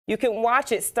You can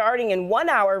watch it starting in 1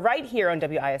 hour right here on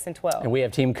WISN 12. And we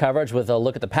have team coverage with a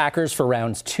look at the Packers for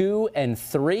rounds 2 and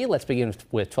 3. Let's begin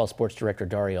with 12 Sports Director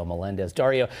Dario Melendez.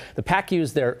 Dario, the Pack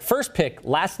used their first pick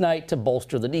last night to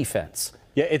bolster the defense.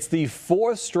 Yeah, it's the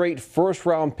 4th straight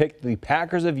first-round pick the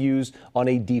Packers have used on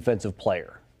a defensive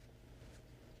player.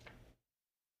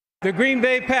 The Green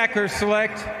Bay Packers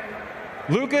select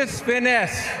Lucas Van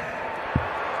Ness,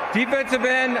 defensive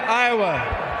end,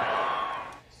 Iowa.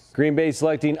 Green Bay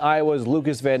selecting Iowa's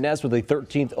Lucas Van Ness with the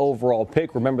 13th overall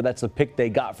pick. Remember, that's the pick they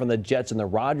got from the Jets in the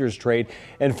Rodgers trade.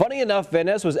 And funny enough, Van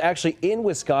Ness was actually in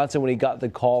Wisconsin when he got the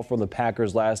call from the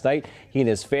Packers last night. He and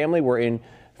his family were in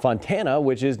Fontana,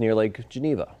 which is near Lake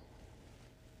Geneva.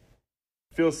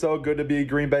 Feels so good to be a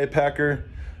Green Bay Packer.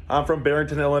 I'm from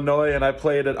Barrington, Illinois, and I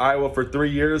played at Iowa for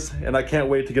 3 years, and I can't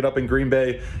wait to get up in Green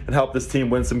Bay and help this team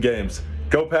win some games.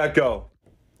 Go Pack, go!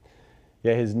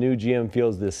 Yeah, his new GM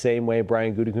feels the same way.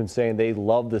 Brian Gutekunst saying they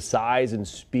love the size and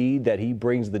speed that he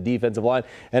brings to the defensive line.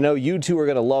 I know you two are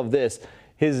going to love this.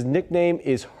 His nickname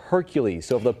is Hercules.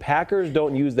 So if the Packers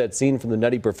don't use that scene from The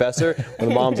Nutty Professor, when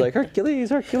the mom's like, Hercules,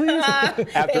 Hercules,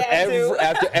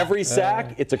 after every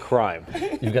sack, it's a crime.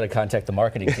 You've got to contact the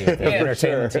marketing team, the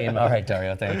entertainment team. All right,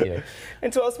 Dario, thank you.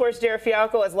 And 12 Sports' Jared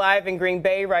Fialco is live in Green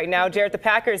Bay right now. Jared, the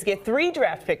Packers get 3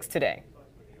 draft picks today.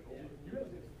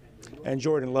 And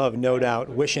Jordan Love, no doubt,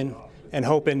 wishing and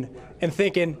hoping and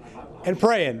thinking and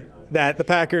praying that the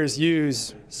Packers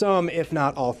use some, if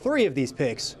not all 3 of these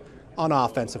picks on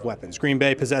offensive weapons. Green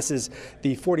Bay possesses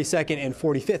the 42nd and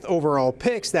 45th overall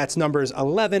picks. That's numbers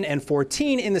 11 and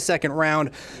 14 in the second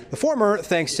round. The former,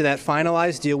 thanks to that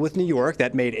finalized deal with New York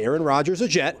that made Aaron Rodgers a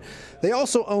Jet. They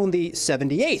also own the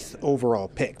 78th overall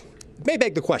pick. It may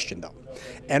beg the question, though.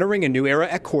 Entering a new era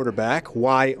at quarterback,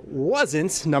 why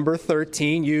wasn't number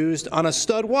 13 used on a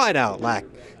stud wideout like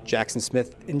Jackson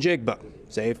Smith-Njigba,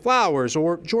 Zay Flowers,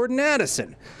 or Jordan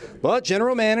Addison? But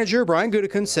general manager Brian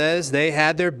Gutekunst says they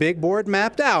had their big board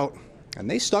mapped out,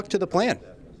 and they stuck to the plan.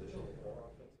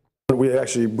 We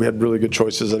had really good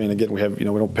choices. I mean, again, we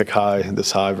don't pick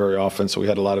this high very often, so we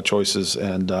had a lot of choices,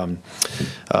 and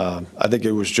I think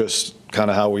it was just kind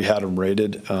of how we had them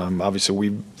rated. Obviously, we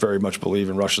very much believe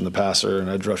in rushing the passer, and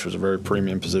edge rush was a very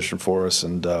premium position for us,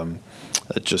 and I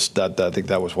think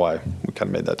that was why we kind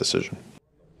of made that decision.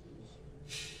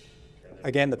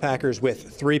 Again, the Packers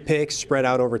with 3 picks spread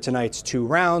out over tonight's 2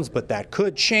 rounds, but that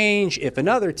could change if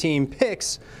another team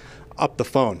picks up the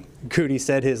phone. Goody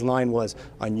said his line was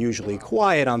unusually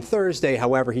quiet on Thursday.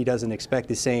 However, he doesn't expect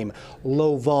the same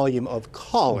low volume of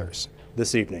callers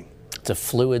this evening. It's a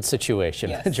fluid situation.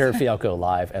 Yes. Jared Fialco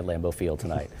live at Lambeau Field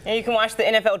tonight. And you can watch the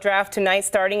NFL Draft tonight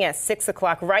starting at 6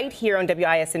 o'clock right here on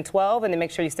WISN 12. And then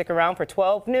make sure you stick around for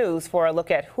 12 News for a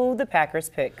look at who the Packers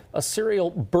pick. A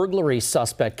serial burglary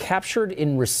suspect captured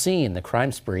in Racine. The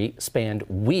crime spree spanned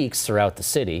weeks throughout the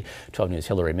city. 12 News'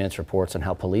 Hillary Mintz reports on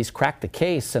how police cracked the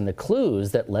case and the clues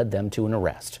that led them to an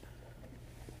arrest.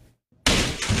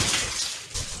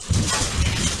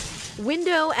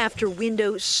 Window after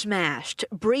window smashed.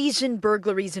 Brazen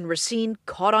burglaries in Racine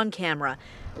caught on camera.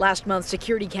 Last month,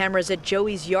 security cameras at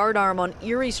Joey's Yard Arm on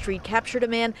Erie Street captured a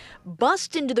man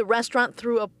bust into the restaurant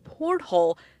through a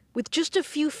porthole with just a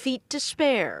few feet to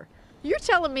spare. You're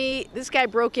telling me this guy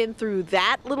broke in through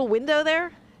that little window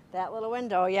there? That little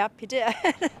window, yep, he did.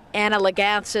 Anna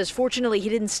Lagath says fortunately he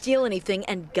didn't steal anything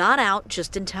and got out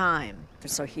just in time.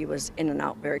 So he was in and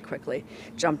out very quickly,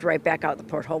 jumped right back out the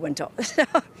porthole window.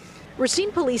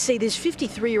 Racine police say this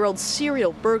 53-year-old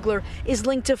serial burglar is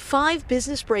linked to 5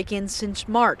 business break-ins since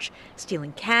March,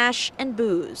 stealing cash and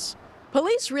booze.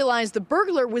 Police realized the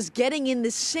burglar was getting in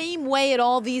the same way at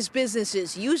all these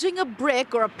businesses, using a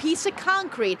brick or a piece of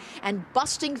concrete and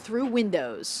busting through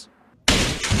windows.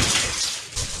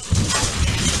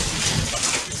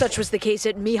 Such was the case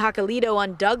at Mihakalito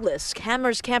on Douglas.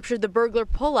 Cameras captured the burglar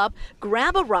pull up,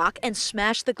 grab a rock, and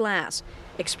smash the glass.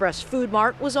 Express Food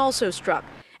Mart was also struck.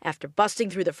 After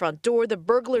busting through the front door, the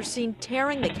burglar seen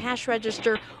tearing the cash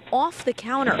register off the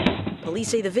counter. Police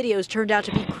say the videos turned out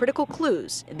to be critical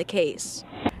clues in the case.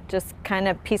 Just kind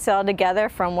of piece it all together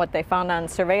from what they found on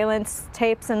surveillance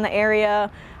tapes in the area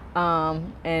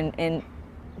and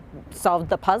solved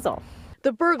the puzzle.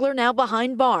 The burglar now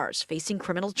behind bars, facing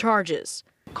criminal charges.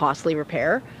 Costly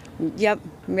repair? Yep,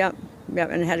 and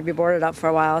it had to be boarded up for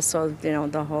a while, so,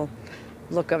 the whole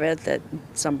look of it that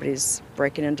somebody's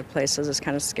breaking into places is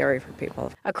kind of scary for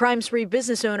people. A crime spree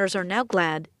business owners are now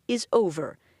glad is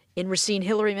over. In Racine,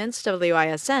 Hillary Mintz,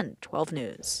 WISN 12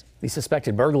 News. The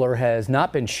suspected burglar has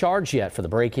not been charged yet for the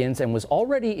break-ins and was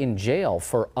already in jail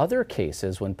for other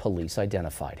cases when police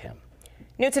identified him.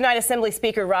 New tonight, Assembly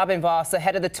Speaker Robin Vos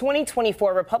ahead of the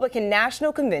 2024 Republican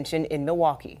National Convention in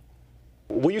Milwaukee.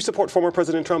 Will you support former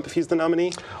President Trump if he's the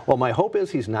nominee? Well, my hope is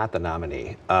he's not the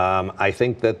nominee. I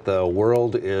think that the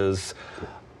world is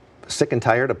sick and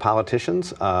tired of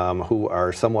politicians who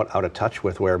are somewhat out of touch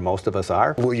with where most of us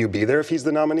are. Will you be there if he's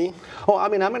the nominee? Oh, I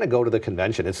mean, I'm going to go to the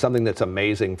convention. It's something that's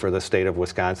amazing for the state of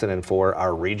Wisconsin and for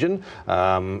our region.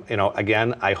 You know,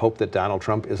 again, I hope that Donald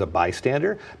Trump is a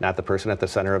bystander, not the person at the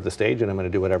center of the stage, and I'm going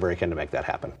to do whatever I can to make that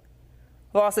happen.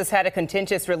 Vos has had a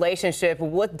contentious relationship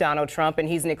with Donald Trump, and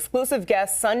he's an exclusive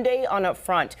guest Sunday on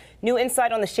Upfront. New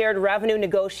insight on the shared revenue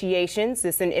negotiations.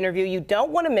 This is an interview you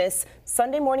don't want to miss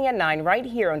Sunday morning at 9 right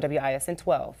here on WISN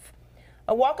 12.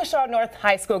 A Waukesha North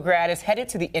High School grad is headed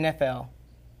to the NFL.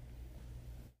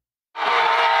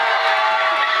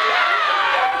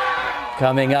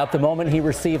 Coming up, the moment he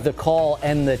received the call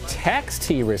and the text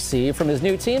he received from his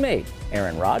new teammate,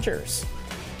 Aaron Rodgers.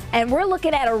 And we're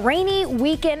looking at a rainy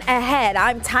weekend ahead.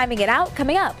 I'm timing it out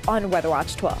coming up on Weather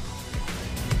Watch 12.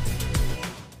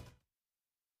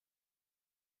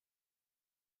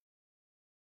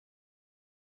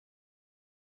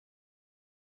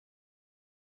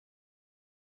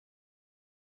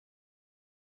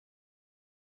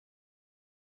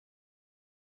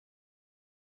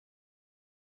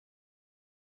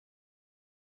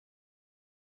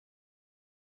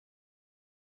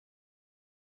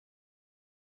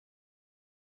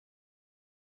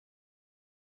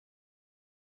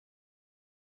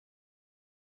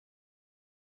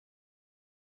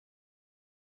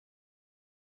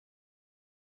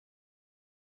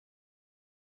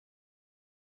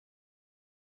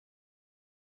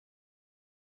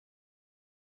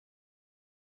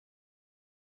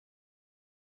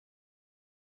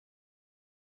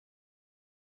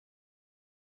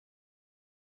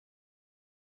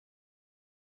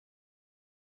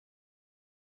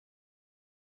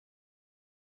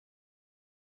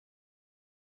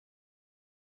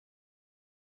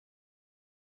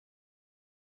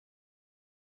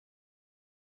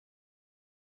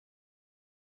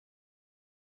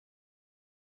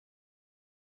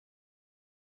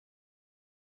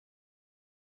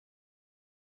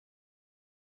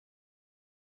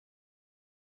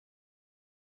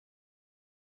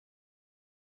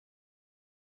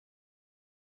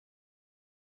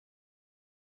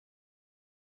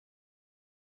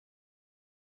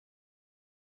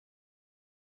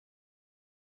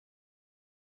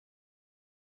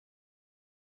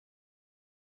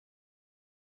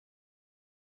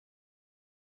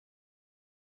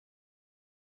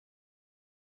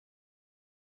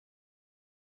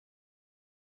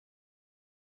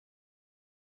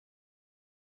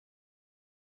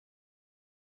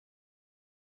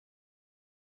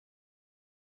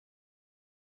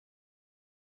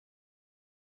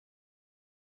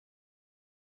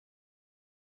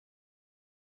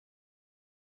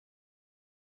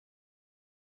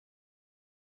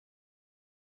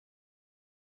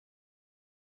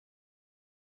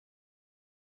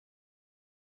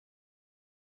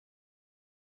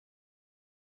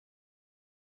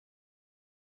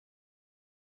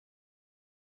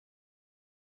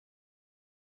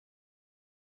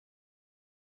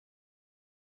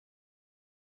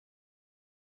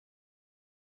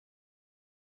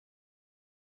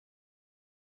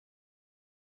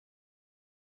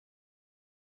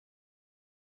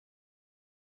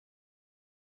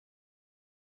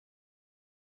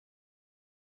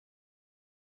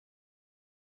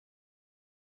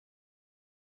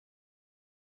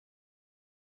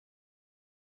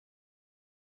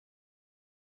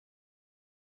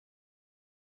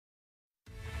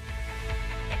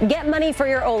 Get money for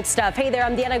your old stuff. Hey there,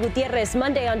 I'm Diana Gutierrez.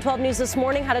 Monday on 12 News This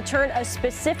Morning, how to turn a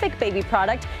specific baby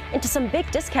product into some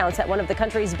big discounts at one of the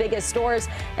country's biggest stores.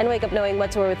 And wake up knowing what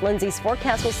to wear with Lindsay's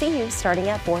forecast. We'll see you starting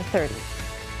at 4:30.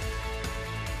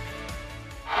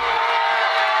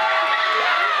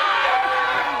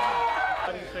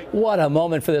 What a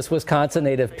moment for this Wisconsin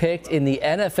native picked in the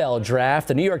NFL draft.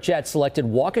 The New York Jets selected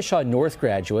Waukesha North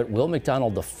graduate Will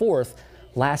McDonald IV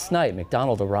last night.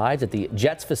 McDonald arrived at the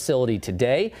Jets facility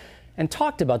today and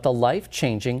talked about the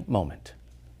life-changing moment.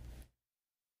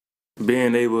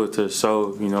 Being able to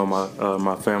show,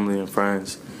 my family and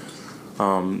friends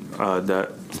that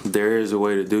there is a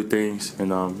way to do things,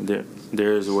 and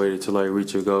there is a way to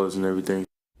reach your goals and everything.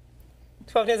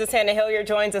 12 News' Hannah Hilliard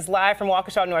joins us live from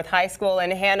Waukesha North High School.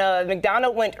 And Hannah,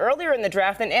 McDonald went earlier in the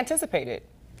draft than anticipated.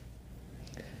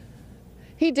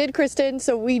 He did, Kristen.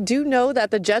 So we do know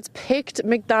that the Jets picked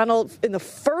McDonald in the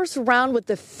first round with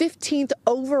the 15th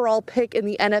overall pick in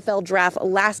the NFL draft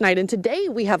last night. And today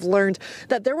we have learned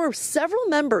that there were several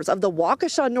members of the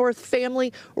Waukesha North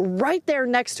family right there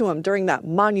next to him during that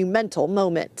monumental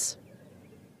moment.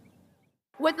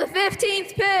 With the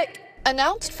 15th pick.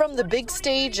 Announced from the big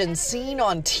stage and seen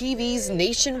on TVs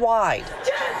nationwide.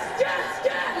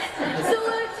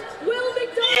 Select Will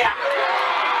McDonald.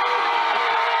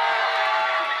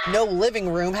 No living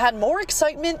room had more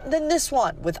excitement than this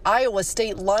one, with Iowa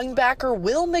State linebacker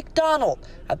Will McDonald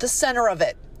at the center of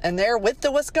it. And there with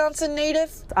the Wisconsin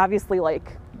native, obviously,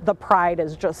 like, the pride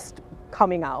is just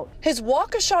coming out. His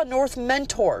Waukesha North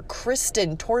mentor,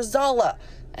 Kristen Torzala,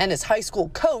 and his high school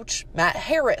coach, Matt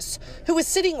Harris, who was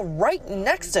sitting right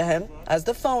next to him as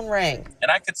the phone rang. And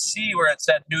I could see where it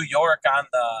said New York on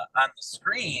the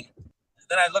screen.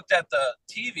 Then I looked at the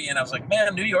TV and I was like,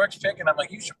 man, New York's picking. I'm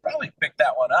like, you should probably pick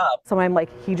that one up. So I'm like,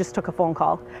 he just took a phone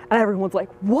call. And everyone's like,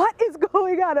 what is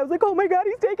going on? I was like, oh my God,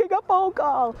 he's taking a phone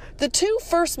call. The two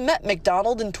first met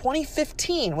McDonald in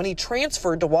 2015 when he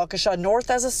transferred to Waukesha North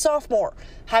as a sophomore.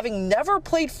 Having never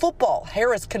played football,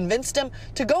 Harris convinced him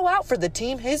to go out for the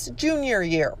team his junior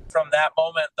year. From that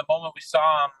moment, the moment we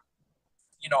saw him,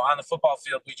 on the football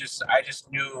field, I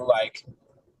just knew, like,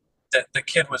 that the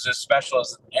kid was as special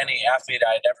as any athlete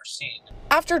I had ever seen.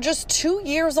 After just 2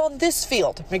 years on this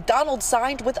field, McDonald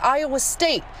signed with Iowa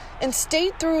State and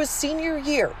stayed through his senior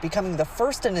year, becoming the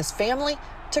first in his family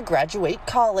to graduate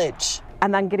college.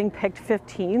 And then getting picked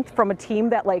 15th from a team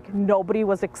that, like, nobody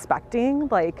was expecting.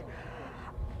 Like,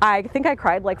 I think I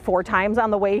cried like 4 times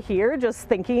on the way here, just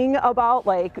thinking about,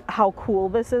 like, how cool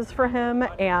this is for him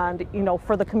and,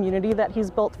 for the community that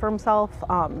he's built for himself.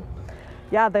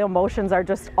 Yeah, the emotions are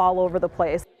just all over the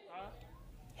place.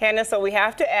 Hannah, so we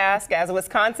have to ask, as a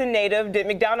Wisconsin native, did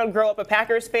McDonald grow up a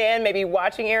Packers fan, maybe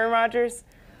watching Aaron Rodgers?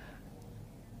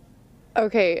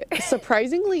 Okay,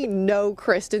 surprisingly, no,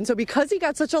 Kristen. So because he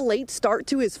got such a late start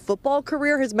to his football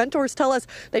career, his mentors tell us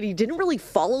that he didn't really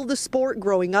follow the sport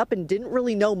growing up and didn't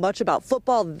really know much about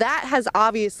football. That has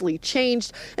obviously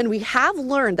changed. And we have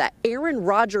learned that Aaron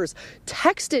Rodgers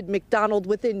texted McDonald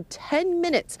within 10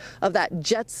 minutes of that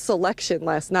Jets selection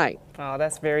last night. Oh,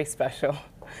 that's very special.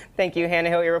 Thank you, Hannah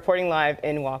Hill. You're reporting live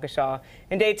in Waukesha.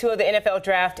 And day 2 of the NFL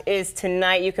draft is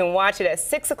tonight. You can watch it at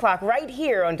 6 o'clock right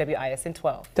here on WISN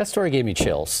 12. That story gave me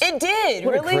chills. It did,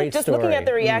 what really. A great Just story. Looking at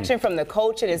the reaction from the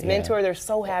coach and his mentor, they're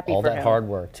so happy all for him. All that hard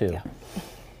work, too. Yeah.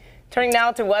 Turning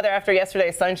now to weather after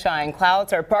yesterday's sunshine.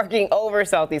 Clouds are parking over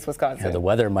southeast Wisconsin. Yeah, the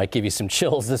weather might give you some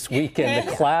chills this weekend.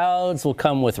 The clouds will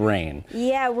come with rain.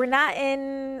 Yeah, we're not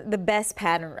in the best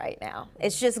pattern right now.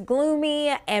 It's just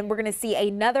gloomy, and we're going to see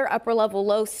another upper level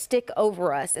low stick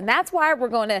over us. And that's why we're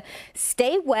going to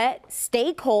stay wet,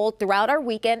 stay cold throughout our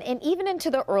weekend and even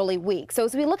into the early week. So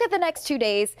as we look at the next 2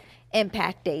 days,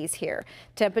 impact days here.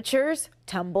 Temperatures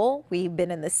tumble. We've been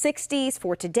in the 60s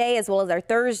for today as well as our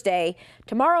Thursday.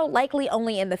 Tomorrow likely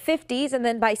only in the 50s, and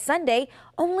then by Sunday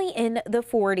only in the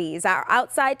 40s. Our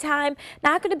outside time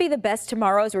not going to be the best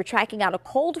tomorrow as we're tracking out a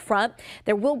cold front.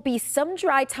 There will be some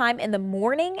dry time in the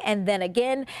morning, and then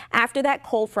again after that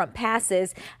cold front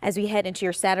passes as we head into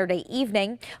your Saturday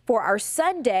evening. For our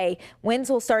Sunday, winds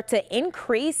will start to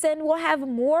increase and we'll have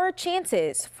more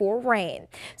chances for rain.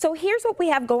 So here's what we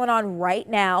have going on right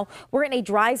now. We're in a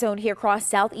dry zone here across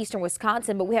southeastern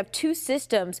Wisconsin, but we have 2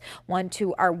 systems, one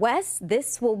to our west.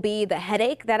 This will be the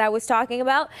headache that I was talking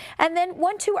about, and then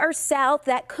one to our south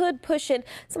that could push in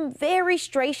some very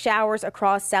stray showers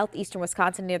across southeastern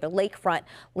Wisconsin near the lakefront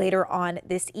later on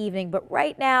this evening. But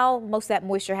right now, most of that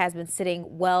moisture has been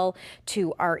sitting well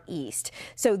to our east.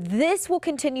 So this will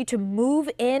continue to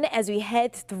move in as we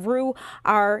head through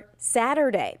our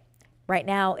Saturday. Right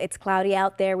now, it's cloudy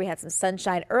out there. We had some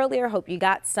sunshine earlier. Hope you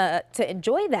got to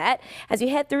enjoy that. As we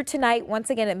head through tonight, once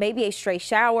again, it may be a stray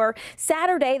shower.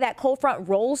 Saturday, that cold front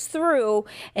rolls through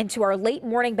into our late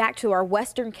morning back to our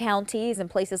western counties and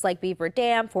places like Beaver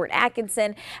Dam, Fort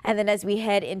Atkinson. And then as we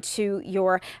head into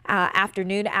your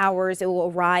afternoon hours, it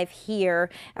will arrive here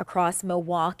across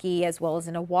Milwaukee as well as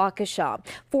in Waukesha.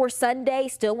 For Sunday,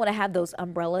 still want to have those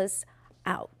umbrellas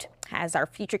out. As our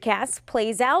futurecast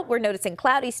plays out, we're noticing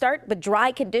cloudy start, but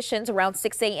dry conditions around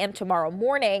 6 a.m. tomorrow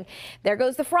morning. There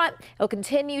goes the front. It'll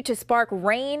continue to spark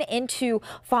rain into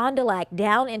Fond du Lac,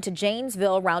 down into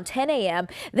Janesville around 10 a.m.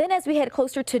 Then as we head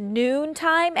closer to noon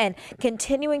time and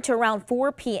continuing to around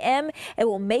 4 p.m., it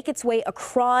will make its way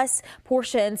across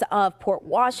portions of Port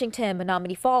Washington,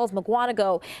 Menominee Falls,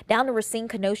 Mukwonago, down to Racine,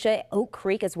 Kenosha, Oak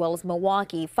Creek, as well as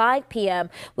Milwaukee. 5 p.m.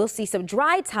 we'll see some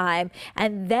dry time,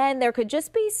 and then there could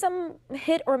just be some some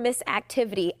hit or miss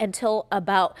activity until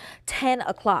about 10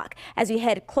 o'clock. As we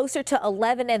head closer to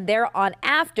 11 and there on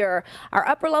after, our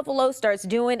upper level low starts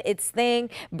doing its thing,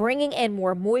 bringing in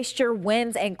more moisture,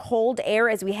 winds, and cold air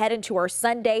as we head into our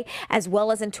Sunday as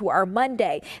well as into our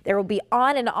Monday. There will be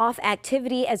on and off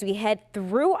activity as we head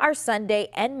through our Sunday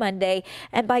and Monday,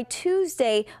 and by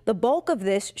Tuesday, the bulk of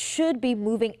this should be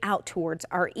moving out towards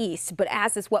our east. But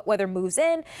as this wet weather moves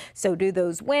in, so do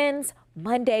those winds.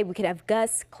 Monday, we could have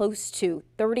gusts close to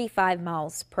 35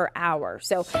 miles per hour.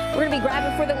 So we're going to be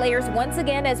grabbing for the layers once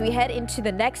again as we head into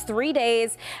the next 3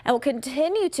 days, and we'll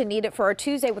continue to need it for our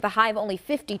Tuesday with a high of only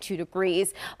 52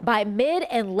 degrees. By mid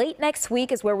and late next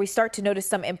week is where we start to notice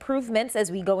some improvements as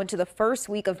we go into the first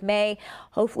week of May.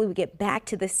 Hopefully we get back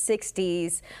to the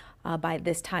 60s by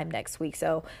this time next week.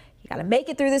 So you got to make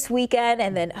it through this weekend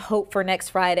and then hope for next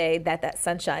Friday that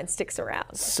sunshine sticks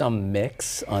around. Some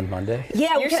mix on Monday.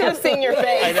 Yeah, you should have seen your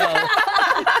face. I know.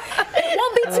 It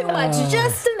won't be too much,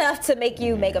 just enough to make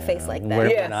you make a face like that.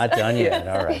 We're not done yet.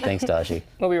 All right. Thanks, Tashi.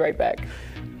 We'll be right back.